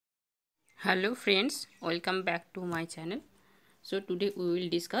Hello friends, welcome back to my channel. So today we will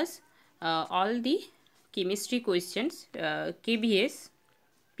discuss all the chemistry questions, KVS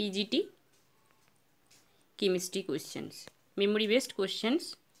PGT chemistry questions. Memory based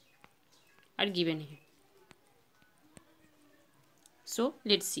questions are given here. So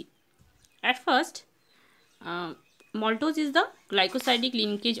let's see. At first, maltose is the glycosidic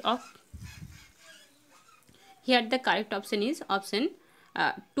linkage of. Here the correct option is option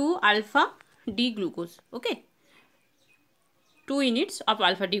 2 alpha D glucose. Okay. 2 units of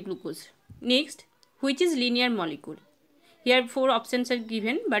alpha D glucose. Next, which is linear molecule? Here 4 options are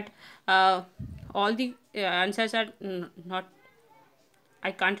given, but all the answers are not,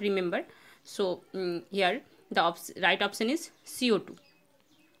 I can't remember. So here the right option is CO2.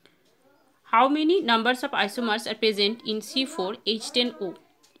 How many numbers of isomers are present in C4H10O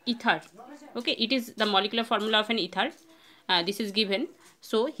ether? Okay, it is the molecular formula of an ether. This is given.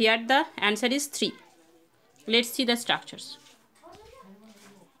 So here the answer is 3. Let's see the structures.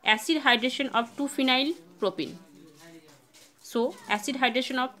 Acid hydration of 2-phenyl propene. So acid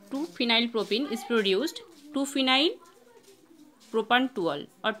hydration of 2-phenyl propene is produced 2-phenyl propanol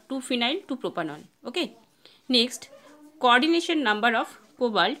or 2-phenyl 2-propanol. Okay. Next, coordination number of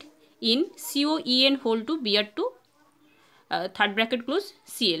cobalt in COEN whole to Br2 third bracket close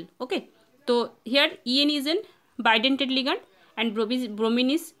Cl. Okay. So here En is an bidentate ligand and bromine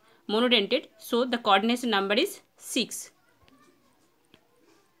is monodentate. So the coordination number is 6.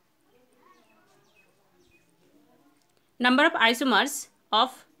 Number of isomers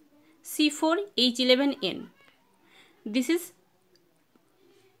of C4H11N. This is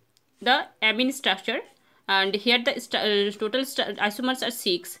the amine structure, and here the total isomers are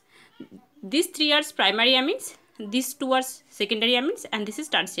 6. These 3 are primary amines, these 2 are secondary amines, and this is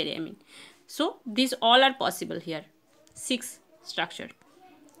tertiary amine. So these all are possible here. 6 structure.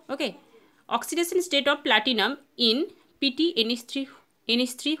 Okay. Oxidation state of platinum in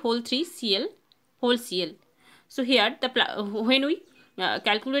PTNH3 whole 3 Cl whole Cl. So here when we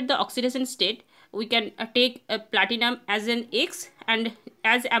calculate the oxidation state, we can take a platinum as an X, and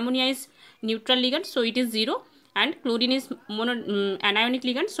as ammonia is neutral ligand, so it is 0, and chlorine is anionic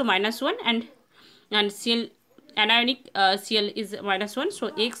ligand, so -1, and Cl anionic Cl is -1, so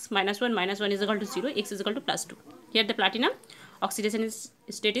X -1 is equal to 0, X is equal to +2. Here the platinum oxidation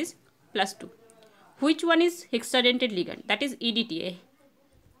state is +2. Which one is hexadentate ligand? That is EDTA.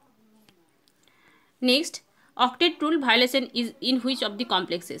 Next, octet rule violation is in which of the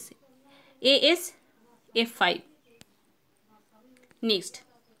complexes? AsF5. Next,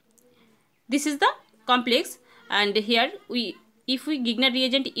 this is the complex, and here if Gigner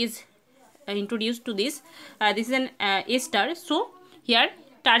reagent is introduced to this, this is an A star. So here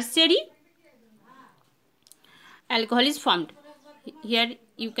tertiary alcohol is formed. Here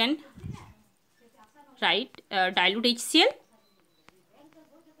you can write dilute HCl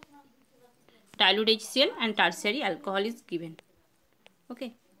and tertiary alcohol is given.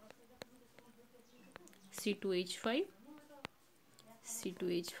 Okay. C2H5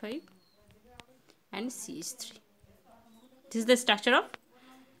 and CH3. This is the structure of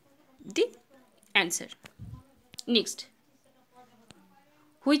the answer. Next,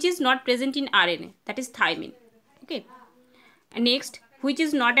 which is not present in RNA? That is thymine. Okay. And next, which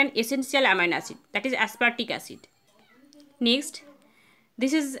is not an essential amino acid? That is aspartic acid. Next,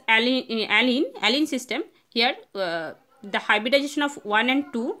 this is alene system. Here the hybridization of 1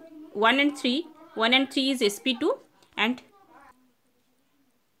 and 2, 1 and 3 is sp2, and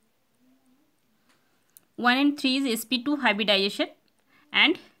 1 and 3 is sp2 hybridization,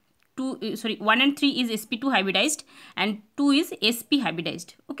 and 1 and 3 is sp2 hybridized, and 2 is sp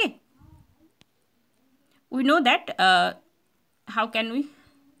hybridized. Okay. We know that how can we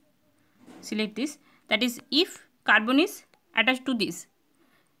select this? That is, if carbon is attached to these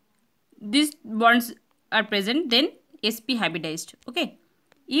bonds are present, then sp hybridized. Okay.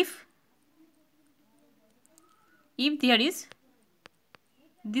 If there is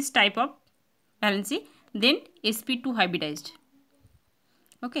this type of valency, then sp2 hybridized.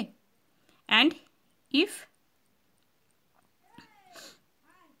 Okay. And if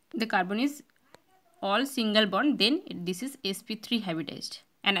the carbon is all single bond, then this is sp3 hybridized.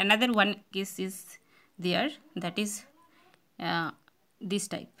 And another one case is there, that is this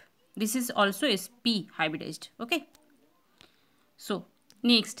type. This is also sp hybridized. Okay. So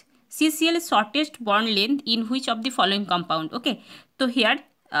next, CCl is shortest bond length in which of the following compound? Okay. So here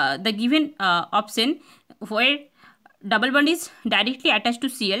the given option where double bond is directly attached to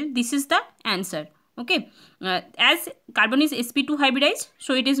Cl, this is the answer. Okay. As carbon is sp2 hybridized,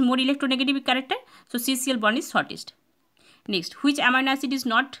 so it is more electronegative character, so CCl bond is shortest. Next, which amino acid is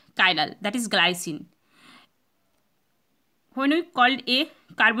not chiral? That is glycine. When we called a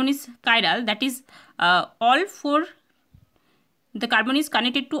carbon is chiral, that is all four, the carbon is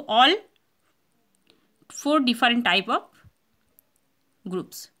connected to all four different type of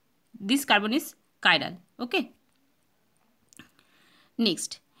groups. This carbon is chiral. Okay.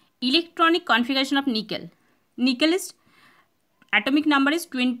 Next, electronic configuration of nickel. Nickel is atomic number is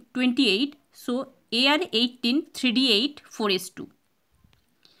 28. So Ar18 3d8 4s2.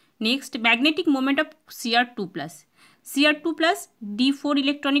 Next, magnetic moment of Cr2 plus. Cr2 plus d4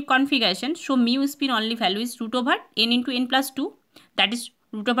 electronic configuration. So mu spin only value is root over n into n plus 2. That is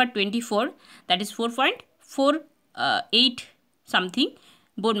root over 24. That is 4.48 something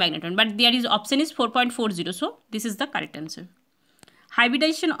Bohr magneton. But there is option is 4.40. So this is the correct answer.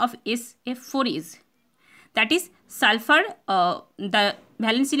 Hybridization of SF4 is, that is sulfur, the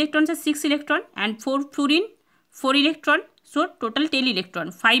valence electrons are 6 electron and for fluorine 4 electron. So total 10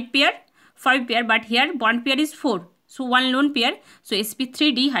 electron, 5 pair, but here bond pair is 4. So one lone pair. So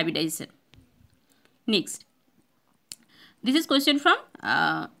sp3d hybridization. Next, this is question from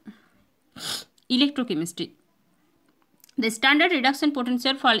electrochemistry. The standard reduction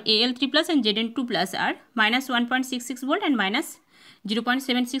potential for Al3 plus and Zn2 plus are minus 1.66 volt and minus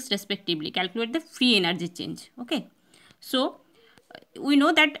 0.76 respectively. Calculate the free energy change. Okay. So we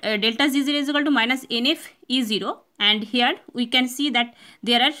know that delta Z0 is equal to minus NF E0, and here we can see that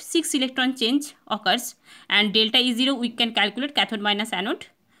there are 6 electron change occurs, and delta E0 we can calculate cathode minus anode.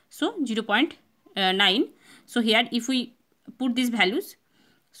 So 0.9. So here if we put these values,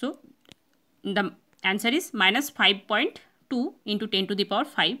 so the answer is minus 5.2 into 10 to the power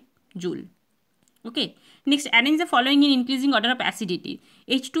 5 joule. Okay. Next, arrange the following in increasing order of acidity.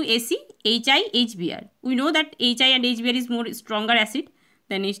 H2AC, HI, HBr. We know that HI and HBr is more stronger acid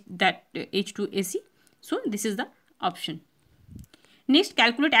than H2AC. So this is the option. Next,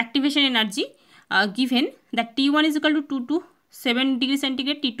 calculate activation energy given that T1 is equal to 2 to 7 degrees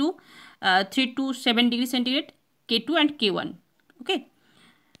centigrade, T2 3 to 7 degrees centigrade, K2 and K1. Okay.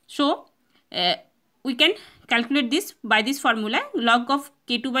 So we can calculate this by this formula. Log of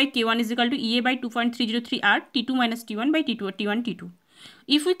K2 by K1 is equal to EA by 2.303 R, T2 minus T1 by T2, T1, T2.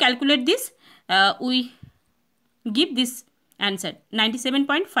 If we calculate this, we give this answer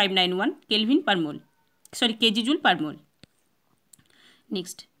 97.591 Kelvin per mole. Sorry, kg joule per mole.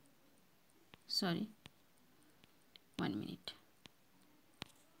 Next. Sorry. 1 minute.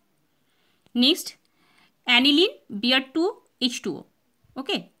 Next, aniline Br2 H2O.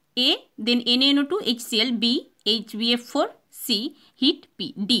 Okay. A, then NaNO2 HCl, B, HBF4, C, heat,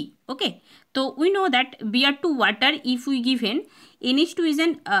 P, D. Okay. So we know that Br2 water, if we given NH2 is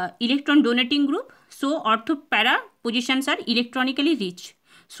an electron donating group. So ortho-para positions are electronically rich.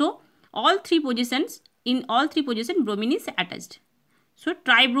 So all three positions, in all three positions bromine is attached. So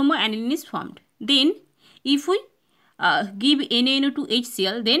tribromoaniline is formed. Then if we give NaNO2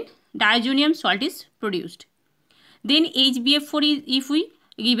 HCl, then diazonium salt is produced. Then HBF4 is, if we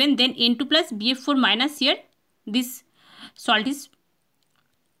given, then N2 plus BF4 minus, here this salt is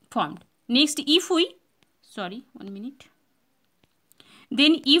formed. Next, if we, sorry, 1 minute.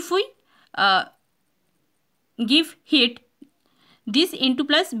 Then if we give heat, this N2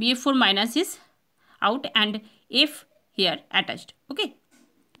 plus BF4 minus is out and F here attached. Okay.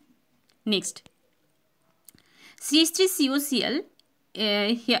 Next, CH3COCl,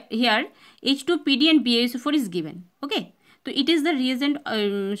 here H2PD and BaSO4 is given. Okay. So it is the reagent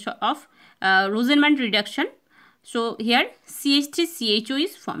of Rosenman reduction. So here CH3CHO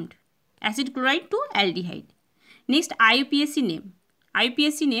is formed. Acid chloride to aldehyde. Next, IUPAC name.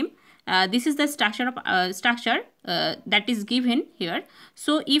 IUPAC name. This is the structure of that is given here.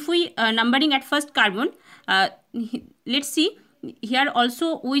 So if we numbering at first carbon, let's see here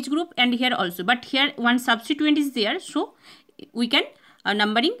also which group and here also. But here one substituent is there. So we can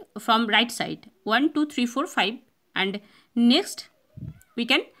numbering from right side 1, 2, 3, 4, 5 and next we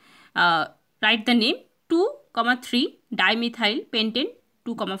can write the name 2, 3 dimethyl pentane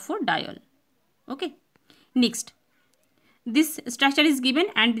 2, 4 diol. Okay. Next, this structure is given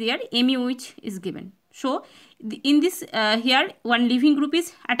and there MUH is given. So in this here one leaving group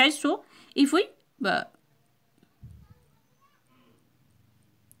is attached. So if we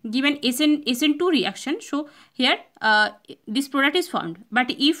given SN2 reaction, so here this product is formed.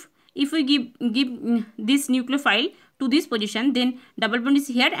 But if we give this nucleophile to this position, then double bond is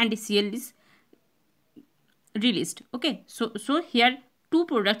here and Cl is released. Okay. So here two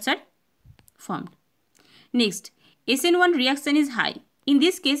products are formed. Next, SN1 reaction is high. In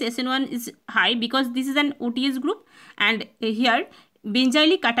this case, SN1 is high because this is an OTS group and here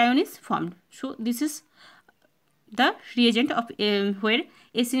benzylic cation is formed. So this is the reagent of where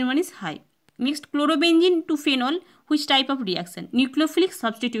SN1 is high. Next, chlorobenzene to phenol, which type of reaction? Nucleophilic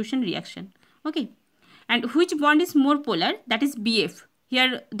substitution reaction. Okay. And which bond is more polar? That is BF.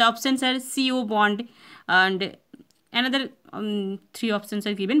 Here the options are CO bond and another 3 options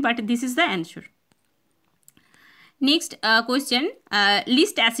are given, but this is the answer. Next question,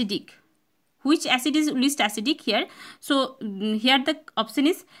 least acidic. Which acid is least acidic here? So here the option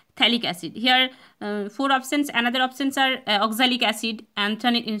is phthalic acid. Here 4 options, another options are oxalic acid,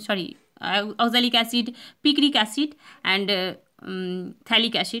 oxalic acid, picric acid and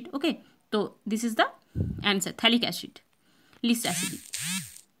phthalic acid. Okay, so this is the answer, phthalic acid, least acidic.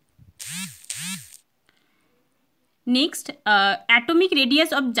 Next, atomic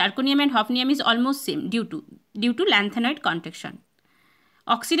radius of zirconium and hafnium is almost same due to lanthanoid contraction.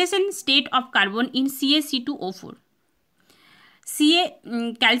 Oxidation state of carbon in CaC2O4.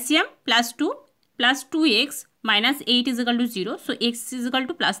 Calcium plus 2 plus 2x minus 8 is equal to 0. So x is equal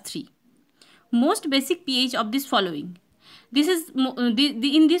to plus 3. Most basic pH of this following. This is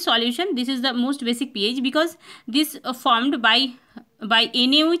in this solution. This is the most basic pH because this formed by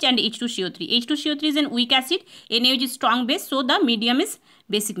NaOH and H2CO3. H2CO3 is an weak acid. NaOH is strong base. So the medium is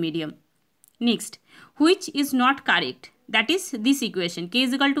basic medium. Next, which is not correct? That is this equation. K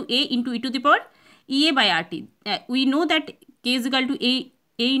is equal to A into e to the power Ea by RT. We know that K is equal to A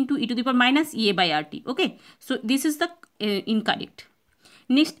into e to the power minus Ea by RT. Okay. So this is the incorrect.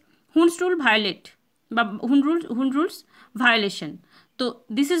 Next, Hund's rule violate. Hund's rules violation. So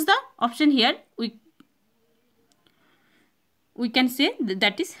this is the option here. We can say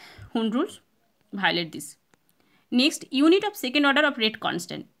that is Hund's rules violate this. Next, unit of second order of rate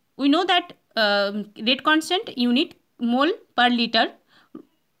constant. We know that rate constant unit mole per liter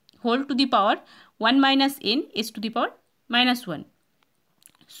whole to the power 1 minus n is to the power minus 1.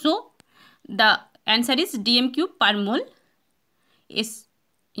 So the answer is dm cube per mole is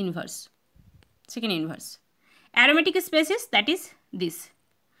inverse, second inverse. Aromatic species, that is this.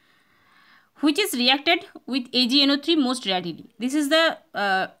 Which is reacted with AgNO3 most readily? This is the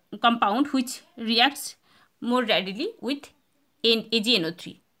compound which reacts more readily with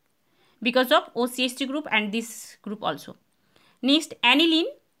AgNO3 because of OCH3 group and this group also. Next, aniline,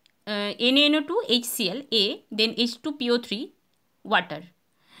 NaNO2 HCl, A, then H2PO3, water.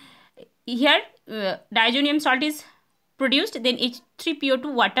 Here diazonium salt is produced, then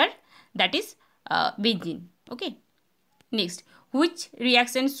H3PO2 water, that is benzene. Okay. Next, which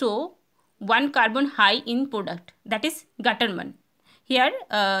reaction show 1 carbon high in product? That is Gattermann. Here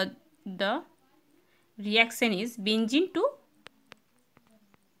the reaction is benzene to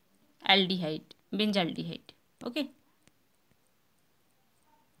aldehyde, benzaldehyde. Okay.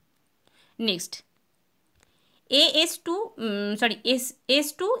 Next,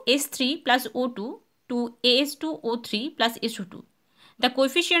 S2S3 plus O2 to AS2O3 plus SO2. The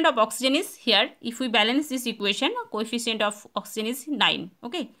coefficient of oxygen is here. If we balance this equation, coefficient of oxygen is 9.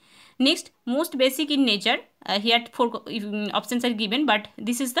 Okay. Next, most basic in nature. Here 4 options are given, but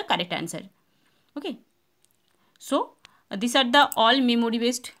this is the correct answer. Okay. So these are the all memory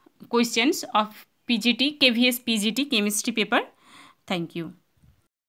based questions of PGT, KVS PGT chemistry paper. Thank you.